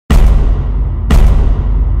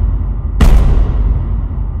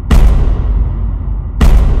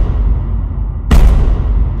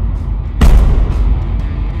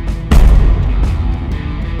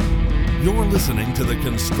to the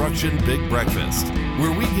Construction Big Breakfast,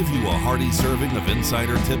 where we give you a hearty serving of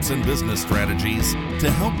insider tips and business strategies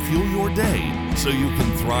to help fuel your day so you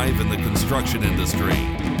can thrive in the construction industry.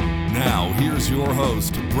 Now, here's your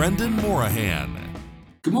host, Brendan Morahan.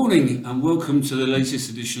 Good morning and welcome to the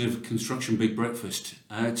latest edition of Construction Big Breakfast.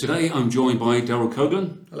 Today I'm joined by Daryl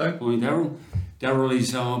Coghlan. Hello. Morning, Daryl. Daryl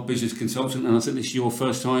is our business consultant, and I think this is your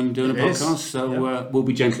first time doing a podcast, so we'll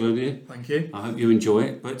be gentle over here. Thank you. I hope you enjoy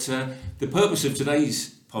it. But the purpose of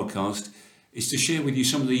today's podcast is to share with you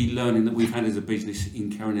some of the learning that we've had as a business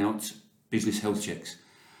in carrying out business health checks.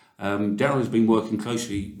 Daryl has been working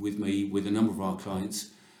closely with me with a number of our clients,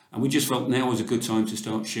 and we just felt now was a good time to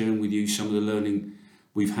start sharing with you some of the learning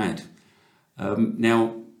we've had.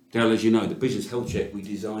 Now, Daryl, as you know, the business health check we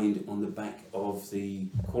designed on the back of the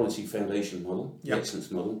quality foundation model, the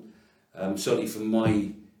excellence model. Certainly from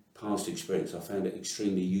my past experience, I found it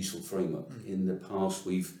extremely useful framework. In the past,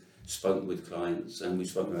 we've spoken with clients and we've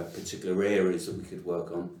spoken about particular areas that we could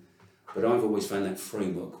work on. But I've always found that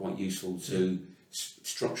framework quite useful to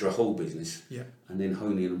structure a whole business and then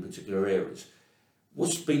hone in on particular areas.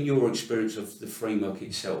 What's been your experience of the framework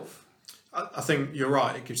itself? I think you're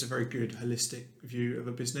right. It gives a very good holistic view of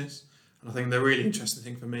a business. And I think the really interesting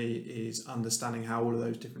thing for me is understanding how all of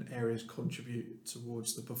those different areas contribute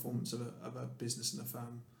towards the performance of a business and a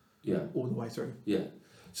firm all the way through. Yeah.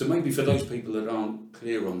 So maybe for those people that aren't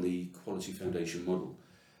clear on the quality foundation model,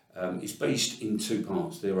 it's based in two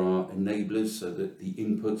parts. There are enablers, so that the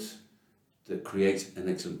inputs that create an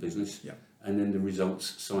excellent business, and then the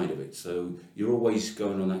results side of it. So you're always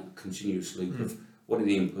going on that continuous loop of what are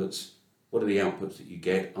the inputs, what are the outputs that you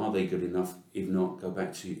get? Are they good enough? If not, go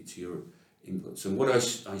back to your inputs. And what I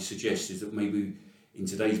suggest is that maybe in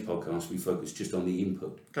today's podcast, we focus just on the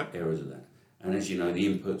input areas of that. And as you know,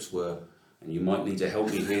 the inputs were, and you might need to help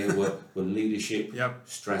me here, were leadership,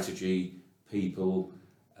 strategy, people,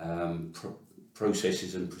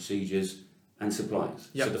 processes and procedures, and suppliers.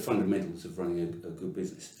 So the fundamentals of running a good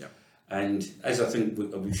business. And as I think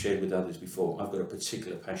we've shared with others before, I've got a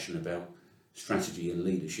particular passion about strategy and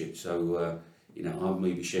leadership, so I'll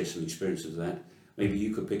maybe share some experience of that. Maybe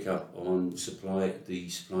you could pick up on the supply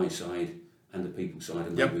side and the people side,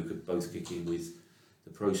 and maybe we could both kick in with the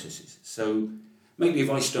processes. So maybe if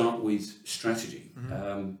I start with strategy,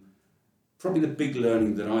 probably the big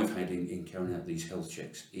learning that I've had in carrying out these health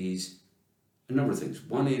checks is a number of things.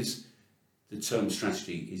 One is the term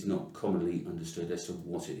strategy is not commonly understood as to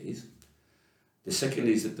what it is. The second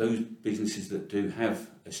is that those businesses that do have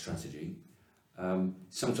a strategy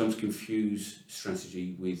sometimes confuse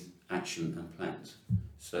strategy with action and plans.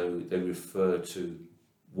 So they refer to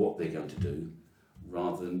what they're going to do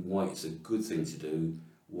rather than why it's a good thing to do,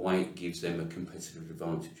 why it gives them a competitive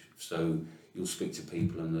advantage. So you'll speak to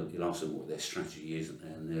people and you'll ask them what their strategy is,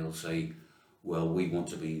 and they'll say, well, we want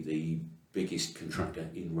to be the biggest contractor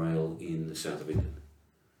in rail in the south of England.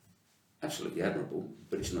 Absolutely admirable,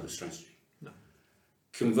 but it's not a strategy.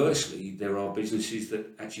 Conversely, there are businesses that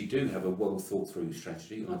actually do have a well thought through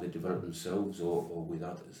strategy, either develop themselves or with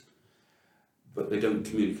others, but they don't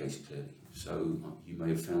communicate it clearly. So you may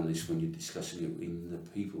have found this when you're discussing it in the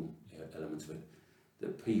people element of it,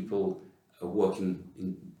 that people are working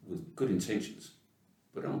with good intentions,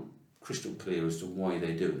 but aren't crystal clear as to why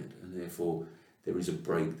they're doing it, and therefore there is a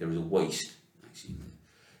break, there is a waste actually.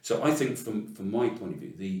 So I think from my point of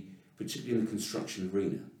view, particularly in the construction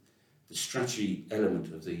arena, the strategy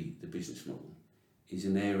element of the business model is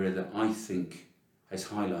an area that I think has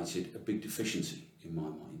highlighted a big deficiency in my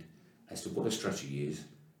mind as to what a strategy is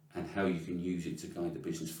and how you can use it to guide the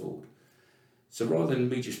business forward. So rather than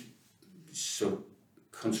me just sort of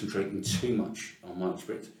concentrating too much on my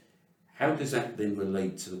experience, how does that then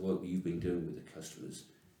relate to the work that you've been doing with the customers,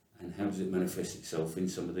 and how does it manifest itself in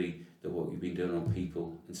some of the work you've been doing on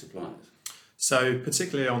people and suppliers? So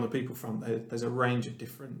particularly on the people front, there's a range of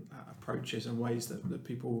different approaches and ways that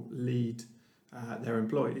people lead their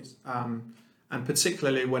employees. And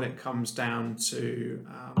particularly when it comes down to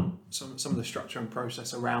some of the structure and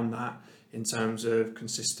process around that in terms of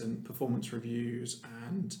consistent performance reviews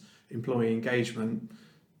and employee engagement,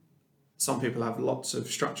 some people have lots of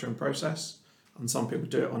structure and process and some people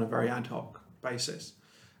do it on a very ad hoc basis.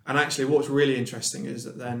 And actually what's really interesting is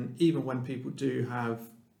that then even when people do have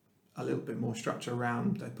a little bit more structure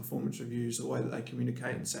around their performance reviews, the way that they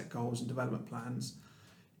communicate and set goals and development plans,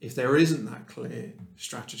 if there isn't that clear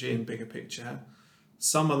strategy and bigger picture,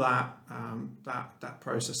 some of that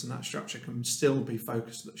process and that structure can still be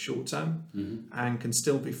focused at the short term and can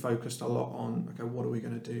still be focused a lot on, okay, what are we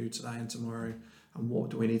going to do today and tomorrow, and what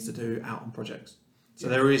do we need to do out on projects? So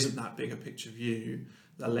there isn't that bigger picture view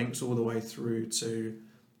that links all the way through to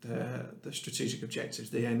the strategic objectives,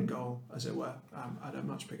 the end goal, as it were, at a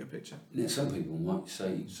much bigger picture. Now, some people might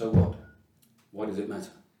say, so what? Why does it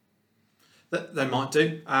matter? They might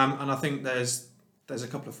do, and I think there's a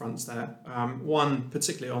couple of fronts there. One,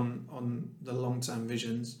 particularly on the long-term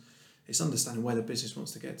visions, it's understanding where the business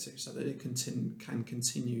wants to get to so that it can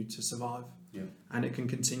continue to survive, and it can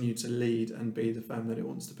continue to lead and be the firm that it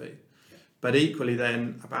wants to be. But equally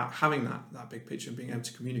then about having that big picture and being able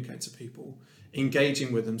to communicate to people,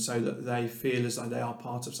 engaging with them so that they feel as though they are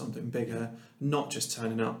part of something bigger, not just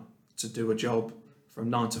turning up to do a job from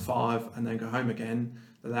 9 to 5 and then go home again,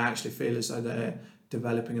 that they actually feel as though they're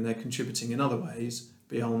developing and they're contributing in other ways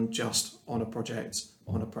beyond just on a project,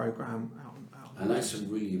 on a programme, out. And that's a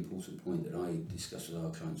really important point that I discuss with our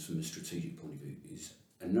clients from a strategic point of view, is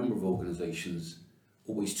a number of organisations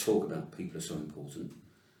always talk about people are so important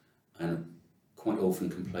and quite often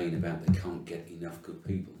complain about they can't get enough good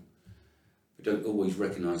people. But don't always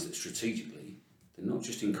recognise that strategically, they're not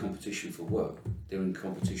just in competition for work, they're in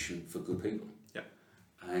competition for good people. Yeah.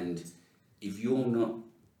 And if you're not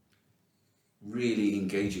really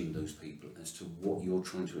engaging those people as to what you're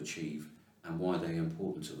trying to achieve and why they're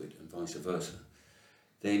important to it and vice versa,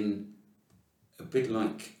 then a bit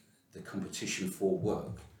like the competition for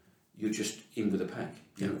work, you're just in with a pack,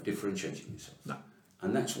 you're not differentiating yourself. No.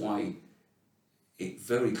 And that's why it's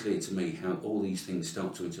very clear to me how all these things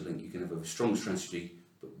start to interlink. You can have a strong strategy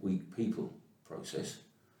but weak people process,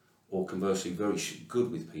 or conversely very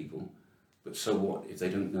good with people, but so what if they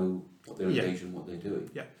don't know what they're engaged in, what they're doing?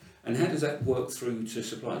 Yeah. And how does that work through to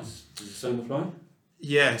suppliers? Does the same apply?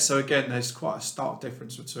 Yeah, so again, there's quite a stark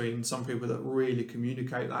difference between some people that really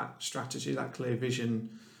communicate that strategy, that clear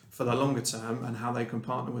vision for the longer term and how they can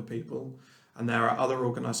partner with people. And there are other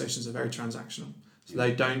organisations that are very transactional. So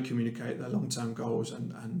they don't communicate their long-term goals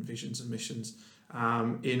and visions and missions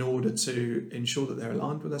in order to ensure that they're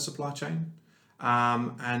aligned with their supply chain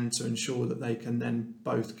and to ensure that they can then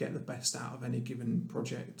both get the best out of any given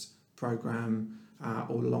project, programme,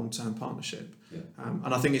 or long-term partnership.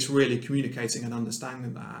 And I think it's really communicating and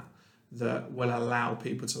understanding that will allow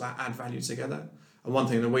people to add value together. And one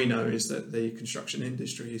thing that we know is that the construction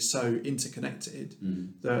industry is so interconnected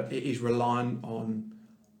that it is reliant on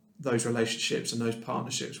those relationships and those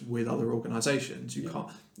partnerships with other organisations.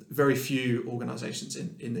 Very few organisations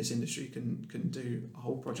in this industry can do a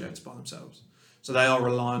whole project by themselves. So they are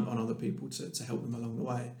reliant on other people to help them along the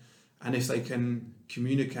way. And if they can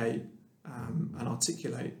communicate and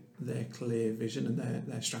articulate their clear vision and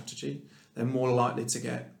their strategy, they're more likely to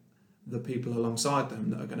get the people alongside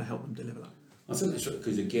them that are going to help them deliver that. I think that's right,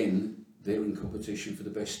 because again, they're in competition for the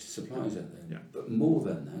best suppliers out there. Yeah. But more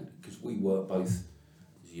than that, because we work both,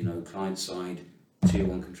 you know, client side, tier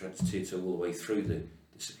 1 contractors, tier 2, all the way through the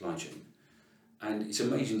supply chain. And it's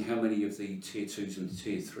amazing how many of the tier 2s and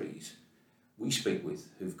tier 3s we speak with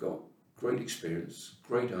who've got great experience,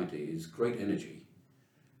 great ideas, great energy,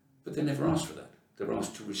 but they never asked for that. They're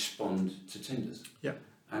asked to respond to tenders. Yeah.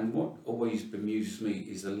 And what always bemuses me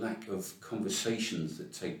is the lack of conversations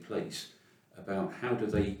that take place about how do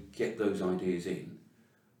they get those ideas in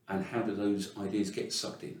and how do those ideas get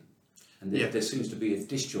sucked in. And there seems to be a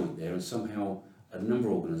disjoint there, and somehow a number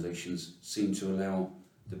of organisations seem to allow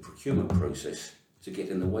the procurement process to get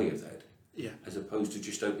in the way of that, as opposed to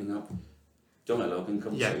just opening up dialogue and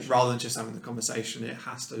conversation. Yeah, rather than just having the conversation, it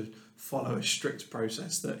has to follow a strict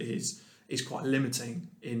process that is quite limiting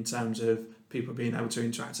in terms of people being able to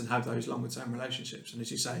interact and have those longer term relationships. And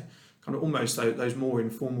as you say, kind of almost those more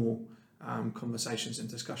informal conversations and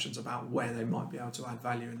discussions about where they might be able to add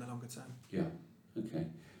value in the longer term. Yeah, okay.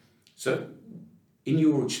 So, in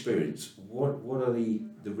your experience, what are the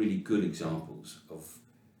really good examples of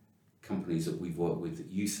companies that we've worked with that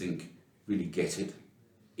you think really get it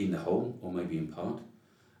in the whole, or maybe in part?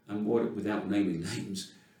 And what, without naming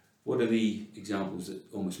names, what are the examples that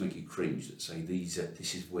almost make you cringe, that say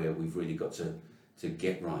this is where we've really got to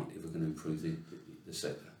get right if we're going to improve the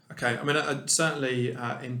sector? Okay, I mean, certainly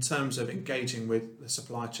in terms of engaging with the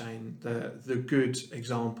supply chain, the good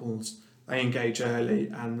examples, they engage early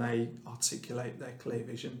and they articulate their clear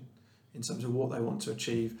vision in terms of what they want to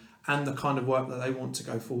achieve and the kind of work that they want to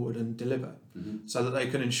go forward and deliver, so that they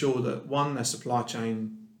can ensure that, one, their supply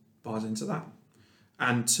chain buys into that,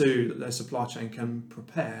 and two, that their supply chain can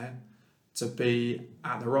prepare to be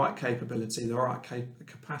at the right capability, the right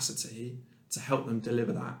capacity to help them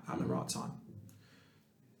deliver that at the right time.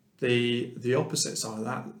 The opposite side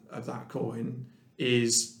of that coin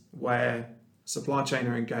is where supply chain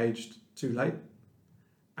are engaged too late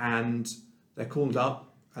and they're called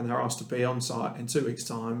up and they're asked to be on site in 2 weeks'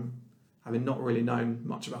 time, having not really known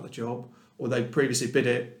much about the job, or they previously bid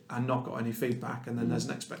it and not got any feedback, and then there's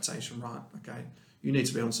an expectation, right, okay, you need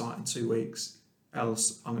to be on site in 2 weeks,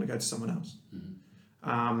 else I'm going to go to someone else.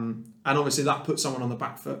 And obviously that puts someone on the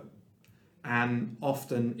back foot, and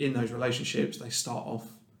often in those relationships they start off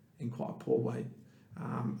in quite a poor way,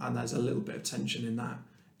 and there's a little bit of tension in that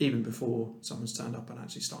even before someone's turned up and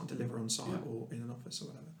actually starting to deliver on site or in an office or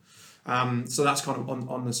whatever. So that's kind of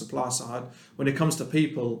on the supply side. When it comes to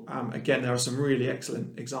people, again, there are some really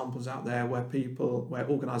excellent examples out there where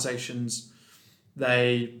organisations,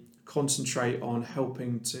 they concentrate on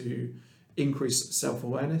helping to increase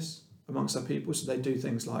self-awareness amongst their people. So they do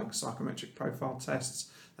things like psychometric profile tests,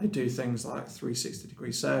 they do things like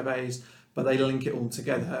 360-degree surveys, but they link it all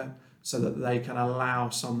together so that they can allow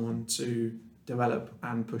someone to develop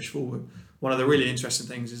and push forward. One of the really interesting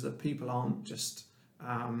things is that people aren't just,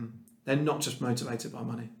 they're not just motivated by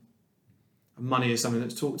money. And money is something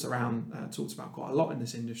that's talked about quite a lot in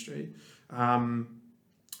this industry.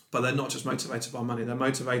 But they're not just motivated by money, they're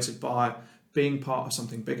motivated by being part of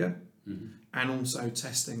something bigger and also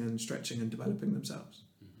testing and stretching and developing themselves.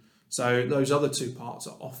 So those other two parts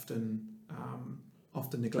are often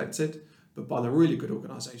neglected, but by the really good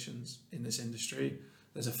organisations in this industry,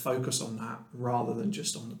 there's a focus on that rather than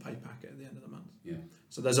just on the pay packet at the end of the month. Yeah.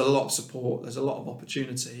 So there's a lot of support, there's a lot of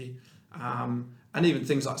opportunity, and even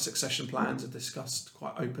things like succession plans are discussed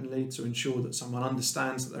quite openly to ensure that someone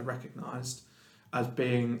understands that they're recognised as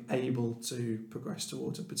being able to progress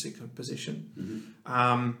towards a particular position.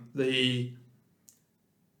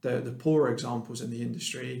 The poorer examples in the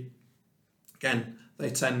industry, again, they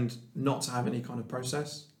tend not to have any kind of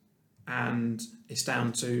process, and it's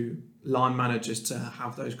down to line managers to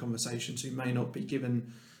have those conversations who may not be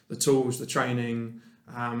given the tools, the training,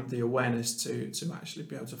 the awareness to actually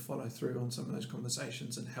be able to follow through on some of those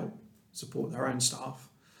conversations and help support their own staff.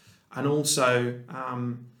 And also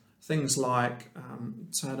things like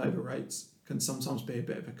turnover rates can sometimes be a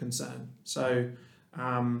bit of a concern. So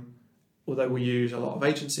although we use a lot of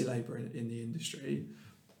agency labour in the industry,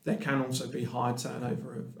 there can also be high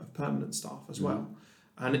turnover of permanent staff as well.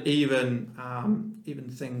 And even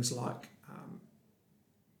things like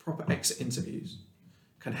proper exit interviews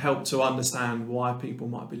can help to understand why people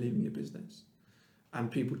might be leaving your business.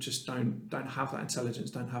 And people just don't have that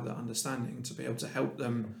intelligence, don't have that understanding to be able to help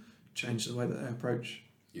them change the way that they approach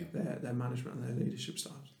their management and their leadership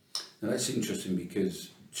styles. Now that's interesting,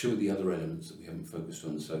 because two of the other elements that we haven't focused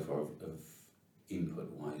on so far of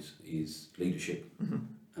input-wise is leadership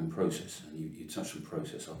and process. And you touched on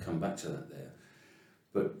process, I'll come back to that there.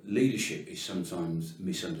 But leadership is sometimes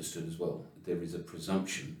misunderstood as well. There is a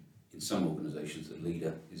presumption in some organisations that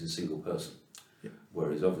leader is a single person,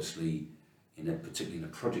 whereas obviously particularly in a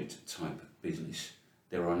project type business,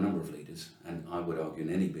 there are a number of leaders, and I would argue in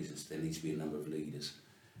any business there needs to be a number of leaders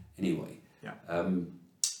anyway. And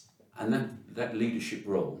that leadership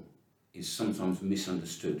role is sometimes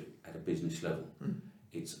misunderstood at a business level.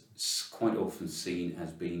 It's quite often seen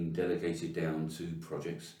as being delegated down to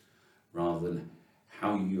projects rather than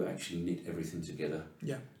how you actually knit everything together.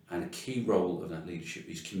 And a key role of that leadership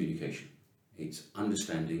is communication. It's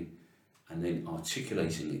understanding and then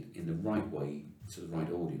articulating it in the right way to the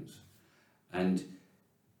right audience. And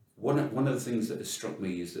one of the things that has struck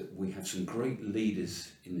me is that we have some great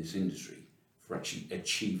leaders in this industry for actually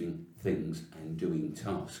achieving things and doing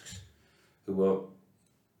tasks, who are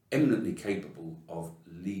eminently capable of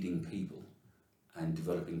leading people and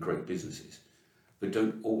developing great businesses, but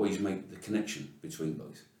don't always make the connection between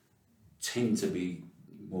both, tend to be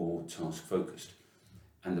more task focused.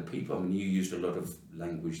 And the people, I mean, you used a lot of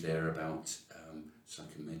language there about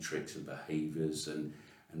psychometrics and behaviours and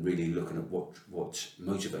really looking at what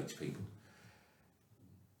motivates people.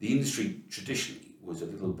 The industry traditionally was a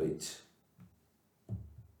little bit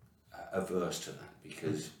averse to that,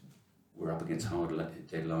 because we're up against hard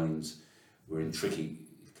deadlines, we're in tricky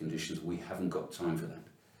conditions, we haven't got time for that.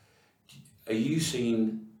 Are you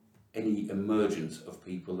seeing any emergence of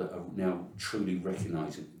people that are now truly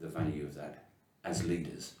recognising the value of that as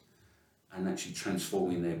leaders and actually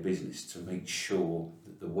transforming their business to make sure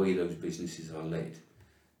that the way those businesses are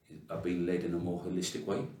being led in a more holistic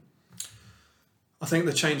way? I think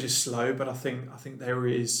the change is slow, but I think there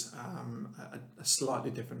is a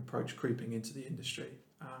slightly different approach creeping into the industry.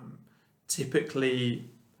 Typically,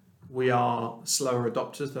 we are slower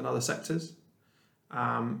adopters than other sectors,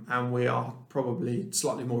 and we are probably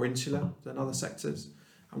slightly more insular than other sectors,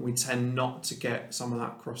 and we tend not to get some of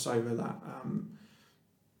that crossover,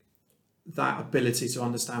 that ability to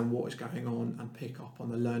understand what is going on and pick up on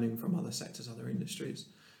the learning from other sectors, other industries.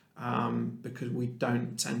 Because we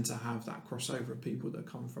don't tend to have that crossover of people that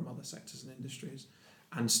come from other sectors and industries.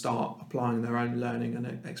 and start applying their own learning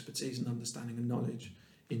and expertise and understanding and knowledge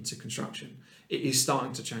into construction. It is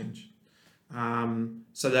starting to change.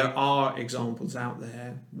 So there are examples out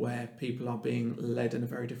there where people are being led in a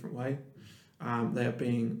very different way. They are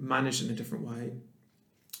being managed in a different way,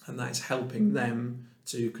 and that is helping them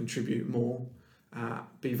to contribute more,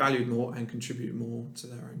 be valued more, and contribute more to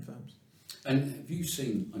their own firms. And have you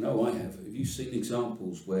seen, I know I have you seen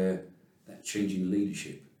examples where that change in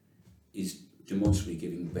leadership is demonstrably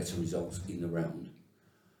giving better results in the round?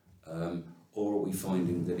 Or are we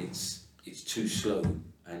finding that it's too slow,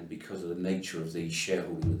 and because of the nature of the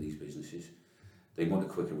shareholding of these businesses, they want a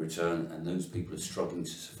quicker return, and those people are struggling to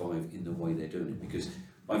survive in the way they're doing it? Because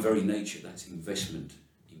by very nature, that's investment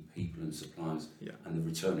in people and suppliers, and the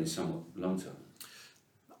return is somewhat long-term.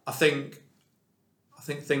 I think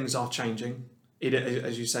things are changing. It,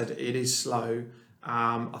 as you said, it is slow.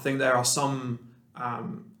 I think there are some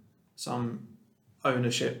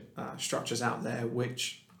ownership structures out there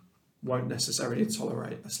which won't necessarily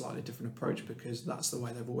tolerate a slightly different approach, because that's the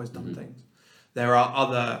way they've always done things. There are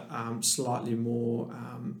other slightly more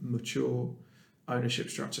mature ownership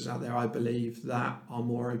structures out there, I believe, that are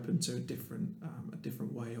more open to a different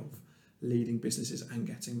way of leading businesses and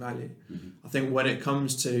getting value. I think when it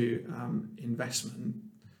comes to investment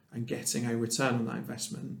and getting a return on that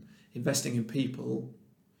investment, investing in people,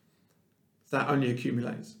 that only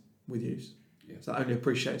accumulates with use. So that only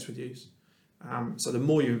appreciates with use. So the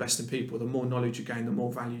more you invest in people, the more knowledge you gain, the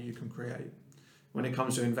more value you can create. When it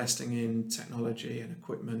comes to investing in technology and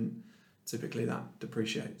equipment, typically that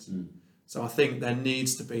depreciates. So I think there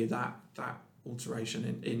needs to be that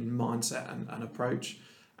alteration in mindset and approach,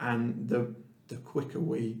 and the quicker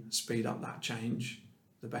we speed up that change,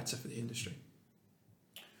 the better for the industry.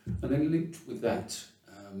 And then linked with that,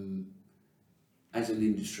 as an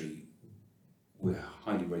industry, we're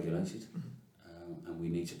highly regulated, and we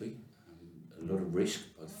need to be. A lot of risk,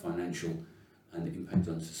 both financial and the impact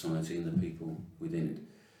on society and the people within it.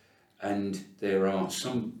 And there are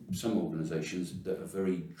some organisations that are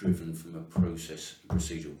very driven from a process and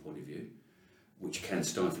procedural point of view, which can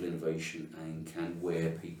stifle innovation and can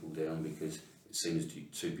wear people down because it seems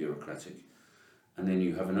too bureaucratic. And then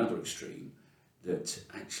you have another extreme that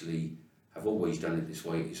actually have always done it this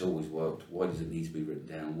way, it's always worked, why does it need to be written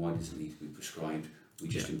down, why does it need to be prescribed? We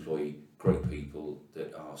just employ great people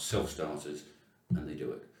that are self-starters and they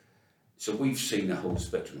do it. So we've seen the whole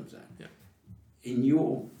spectrum of that. In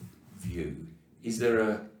your view, is there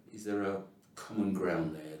a common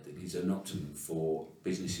ground there that is an optimum for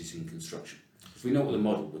businesses in construction? Because we know what the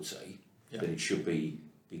model would say, that it should be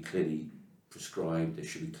clearly prescribed, there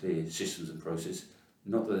should be clear systems and process.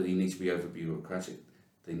 Not that they need to be over bureaucratic,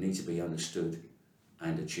 they need to be understood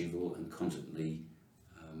and achievable and constantly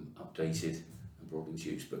updated and brought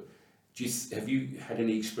into use. But have you had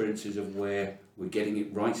any experiences of where we're getting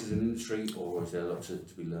it right as an industry, or is there a lot to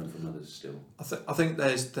be learned from others still? I think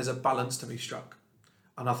there's a balance to be struck,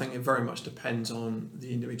 and I think it very much depends on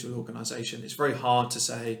the individual organisation. It's very hard to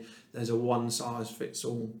say there's a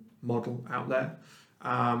one-size-fits-all model out there,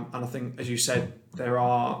 and I think, as you said, there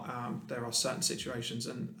are certain situations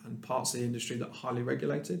and parts of the industry that are highly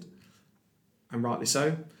regulated, and rightly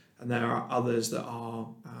so, and there are others that are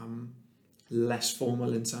less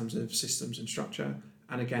formal in terms of systems and structure,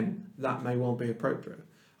 and again, that may well be appropriate.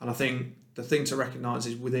 And I think the thing to recognise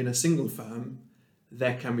is within a single firm,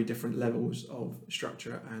 there can be different levels of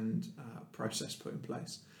structure and process put in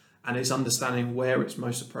place, and it's understanding where it's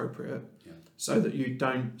most appropriate, so that you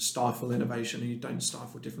don't stifle innovation and you don't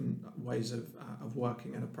stifle different ways of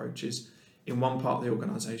working and approaches in one part of the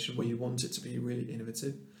organisation where you want it to be really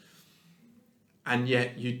innovative, and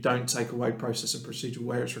yet you don't take away process and procedure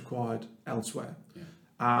where it's required elsewhere.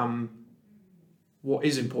 What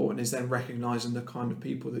is important is then recognising the kind of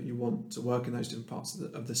people that you want to work in those different parts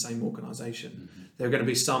of the same organisation. There are going to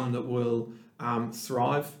be some that will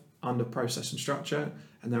thrive under process and structure,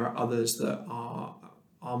 and there are others that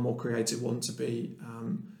are more creative, want to be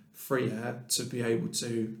freer to be able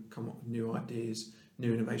to come up with new ideas,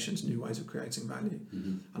 new innovations, new ways of creating value.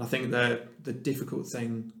 And I think the difficult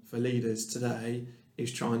thing for leaders today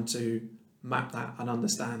is trying to map that and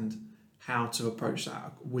understand how to approach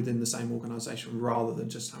that within the same organisation, rather than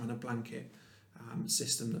just having a blanket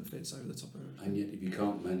system that fits over the top of it. And yet, if you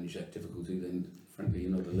can't manage that difficulty, then frankly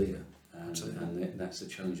you're not a leader, and that's the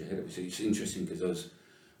challenge ahead of us. So it's interesting, because I was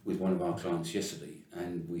with one of our clients yesterday,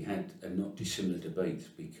 and we had a not dissimilar debate,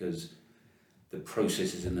 because the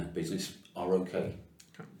processes in that business are okay.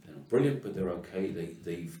 They're not brilliant, but they're okay.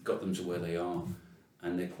 They've got them to where they are,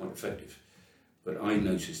 and they're quite effective. But I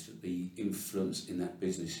noticed that the influence in that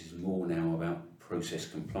business is more now about process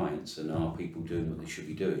compliance, and are people doing what they should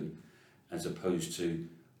be doing, as opposed to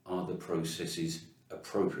are the processes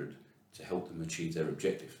appropriate to help them achieve their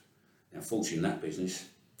objective. Now, fortunately in that business,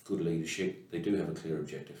 good leadership, they do have a clear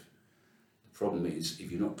objective. The problem is,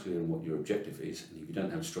 if you're not clear on what your objective is, and if you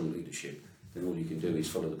don't have strong leadership, then all you can do is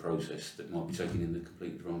follow the process that might be taken in the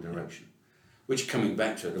completely wrong direction. Which, coming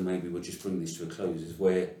back to it, and maybe we'll just bring this to a close, is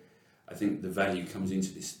where I think the value comes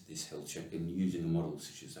into this health check in using a model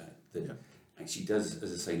such as that actually does,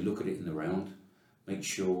 as I say, look at it in the round, make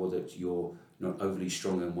sure that you're not overly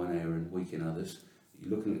strong in one area and weak in others.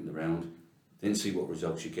 You're looking at it in the round, then see what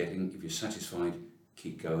results you're getting. If you're satisfied,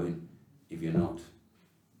 keep going. If you're not,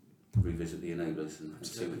 revisit the enablers and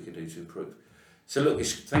see what we can do to improve. So look,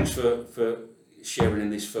 thanks for sharing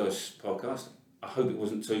in this first podcast. I hope it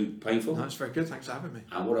wasn't too painful. No, it's very good. Thanks for having me.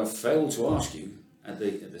 And what I failed to ask you at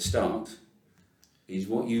the start is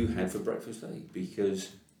what you had for breakfast today,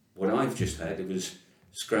 because what I've just had, it was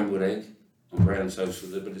scrambled egg on brown toast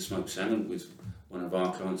with a bit of smoked salmon with one of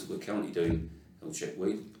our clients that we're currently doing health check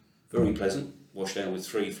with. Very pleasant. Washed down with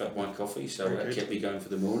 3 flat white coffees, so that kept me going for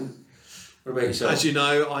the morning. What about yourself? As you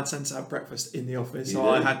know, I tend to have breakfast in the office, so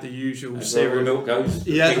I had the usual That's cereal. where the milk goes.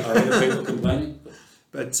 Yeah. I hear people complaining.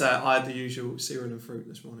 But I had the usual cereal and fruit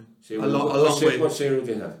this morning. What cereal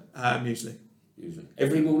do you have? Muesli. Usually.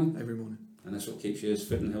 Every morning? Every morning. And that's what keeps you as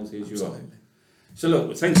fit and healthy as Absolutely. you are. So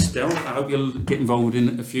look, thanks Daryl. I hope you'll get involved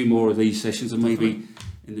in a few more of these sessions, and maybe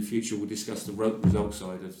in the future we'll discuss the result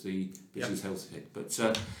side of the business health hit. But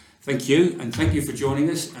thank you, and thank you for joining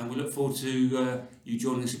us, and we look forward to you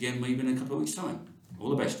joining us again maybe in a couple of weeks' time. All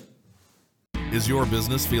the best. Is your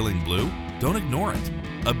business feeling blue? Don't ignore it.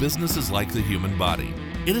 A business is like the human body.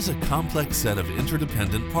 It is a complex set of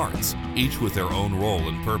interdependent parts, each with their own role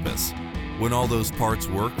and purpose. When all those parts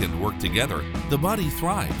work together, the body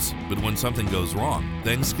thrives. But when something goes wrong,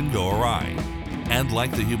 things can go awry. And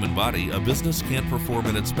like the human body, a business can't perform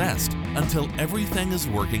at its best until everything is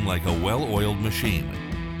working like a well-oiled machine.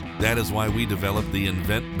 That is why we developed the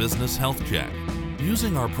Invent Business Health Check.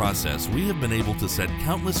 Using our process, we have been able to set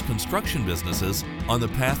countless construction businesses on the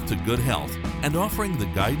path to good health, and offering the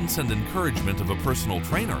guidance and encouragement of a personal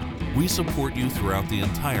trainer, we support you throughout the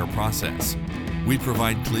entire process. We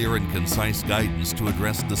provide clear and concise guidance to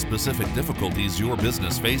address the specific difficulties your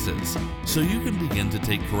business faces, so you can begin to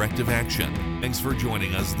take corrective action. Thanks for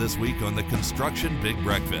joining us this week on the Construction Big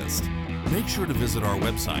Breakfast. Make sure to visit our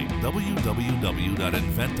website,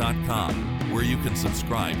 www.invent.com, where you can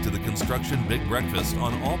subscribe to the Construction Big Breakfast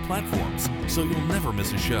on all platforms, so you'll never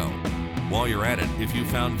miss a show. While you're at it, if you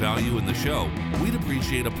found value in the show, we'd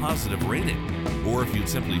appreciate a positive rating. Or if you'd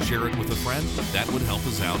simply share it with a friend, that would help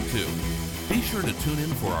us out too. Be sure to tune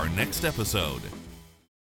in for our next episode.